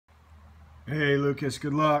Hey Lucas,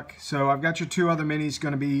 good luck. So I've got your 2 other minis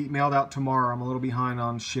going to be mailed out tomorrow. I'm a little behind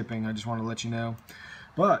on shipping. I just want to let you know.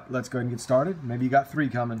 But let's go ahead and get started. Maybe you got 3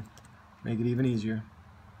 coming. Make it even easier.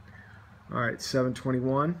 All right,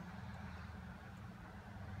 721.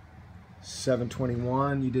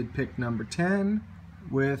 721. You did pick number 10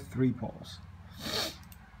 with 3 pulls.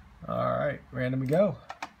 All right, random we go.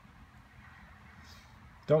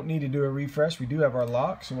 Don't need to do a refresh. We do have our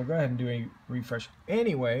lock, so we'll go ahead and do a refresh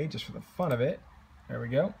anyway, just for the fun of it. There we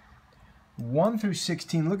go. 1 through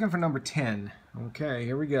 16, looking for number 10. Okay,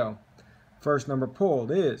 here we go. First number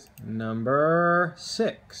pulled is number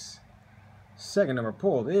 6. Second number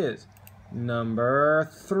pulled is number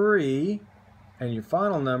 3. And your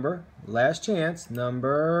final number, last chance,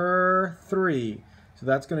 number 3. So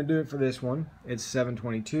that's going to do it for this one. It's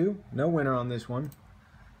 722. No winner on this one.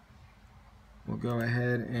 We'll go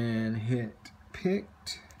ahead and hit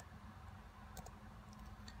picked.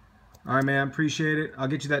 All right, man, appreciate it. I'll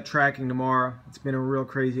get you that tracking tomorrow. It's been a real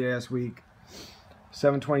crazy ass week.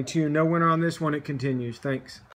 722, no winner on this one. It continues. Thanks.